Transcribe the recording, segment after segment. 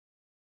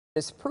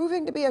is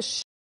proving to be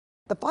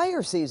the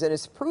fire season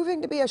is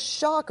proving to be a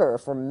shocker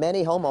for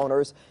many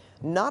homeowners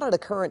not in a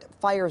current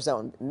fire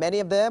zone. Many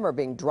of them are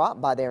being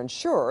dropped by their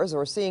insurers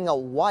or seeing a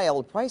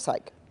wild price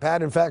hike.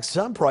 Pat, in fact,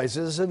 some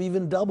prices have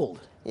even doubled.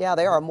 Yeah,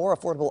 there are more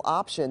affordable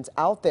options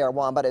out there,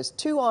 Juan, but as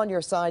two on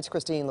your sides,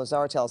 Christine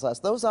Lazar tells us,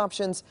 those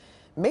options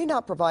may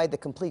not provide the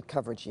complete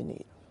coverage you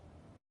need.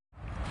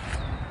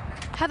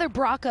 Heather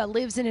Braca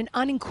lives in an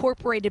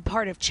unincorporated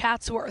part of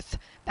Chatsworth.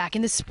 Back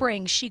in the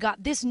spring, she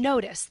got this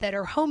notice that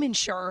her home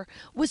insurer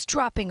was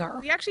dropping her.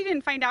 We actually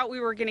didn't find out we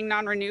were getting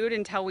non-renewed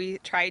until we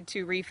tried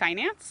to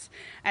refinance,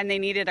 and they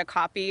needed a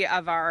copy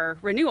of our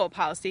renewal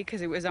policy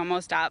because it was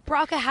almost up.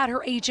 Braca had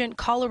her agent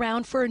call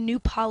around for a new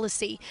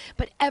policy,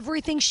 but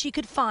everything she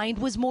could find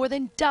was more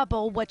than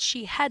double what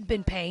she had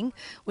been paying,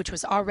 which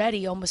was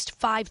already almost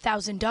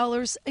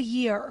 $5,000 a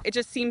year. It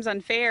just seems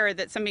unfair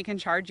that somebody can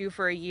charge you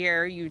for a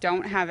year, you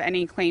don't have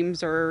any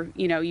claims, or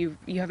you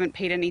haven't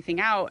paid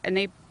anything out, and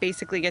they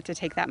basically get to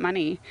take that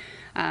money,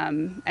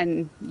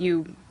 and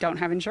you don't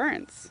have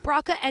insurance.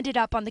 Braca ended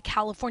up on the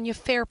California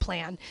Fair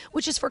Plan,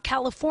 which is for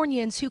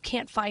Californians who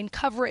can't find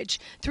coverage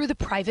through the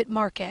private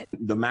market.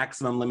 The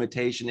maximum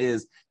limitation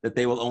is that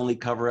they will only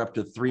cover up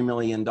to $3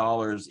 million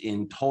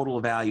in total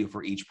value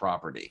for each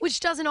property, which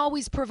doesn't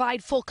always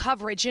provide full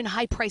coverage in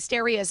high-priced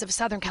areas of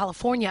Southern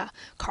California.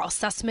 Carl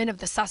Sussman of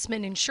the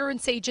Sussman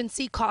Insurance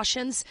Agency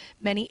cautions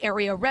many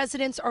area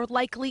residents are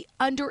likely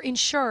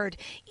underinsured,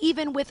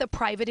 even with a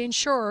private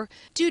insurer,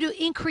 due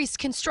to increased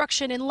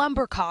construction and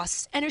lumber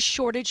costs and a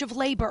shortage of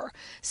labor.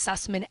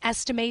 Sussman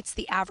estimates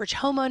the average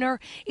homeowner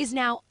is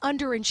now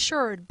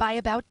underinsured by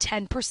about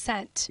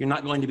 10%. You're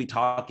not going to be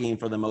talking,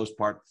 for the most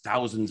part,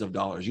 thousands of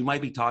dollars. You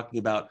might be talking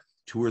about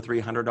 $200 or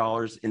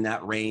 $300 in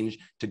that range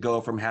to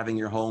go from having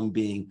your home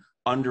being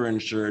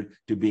underinsured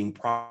to being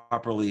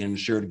properly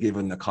insured,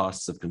 given the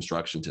costs of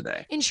construction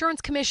today. Insurance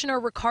Commissioner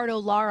Ricardo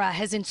Lara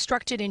has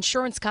instructed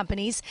insurance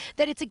companies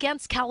that it's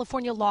against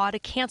California law to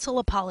cancel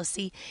a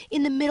policy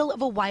in the middle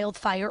of a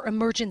wildfire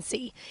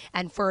emergency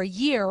and for a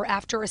year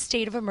after a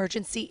state of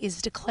emergency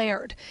is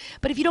declared.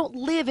 But if you don't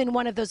live in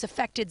one of those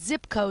affected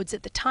zip codes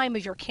at the time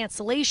of your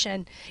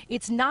cancellation,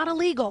 it's not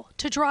illegal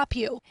to drop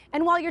you.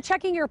 And while you're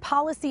checking your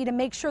policy to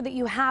make sure that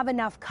you have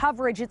enough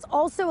coverage, it's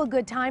also a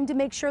good time to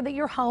make sure that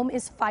your home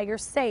is fire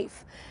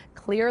safe.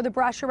 Clear the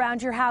brush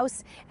around your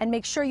house and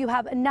make sure you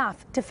have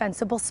enough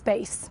defensible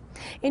space.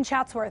 In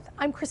Chatsworth,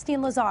 I'm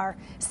Christine Lazar,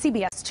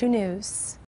 CBS 2 News.